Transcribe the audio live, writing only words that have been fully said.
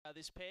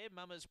this pair.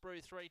 Mama's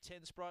Brew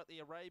 310, Sprightly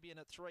Arabian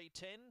at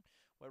 310.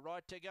 We're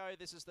right to go.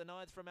 This is the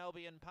 9th from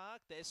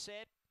Albion-Park. They're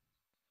set.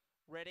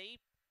 Ready.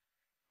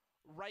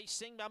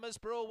 Racing, Mama's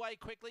Brew away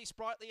quickly,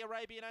 Sprightly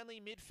Arabian only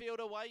midfield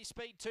away,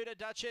 speed 2 to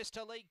Duchess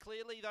to lead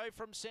clearly though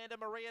from Santa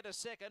Maria to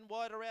second,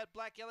 wider out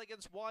Black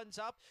Elegance winds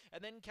up,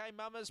 and then came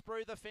Mama's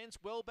Brew the fence,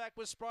 well back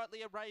was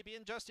Sprightly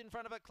Arabian, just in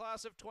front of a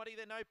class of 20,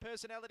 there no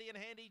personality and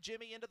Handy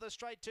Jimmy into the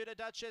straight 2 to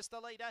Duchess the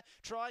leader,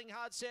 trying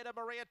hard Santa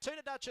Maria, 2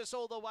 to Duchess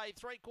all the way,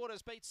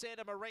 3/4 beats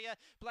Santa Maria,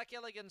 Black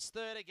Elegance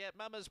third again,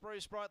 Mama's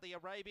Brew, Sprightly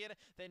Arabian,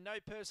 then no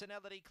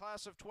personality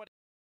class of 20.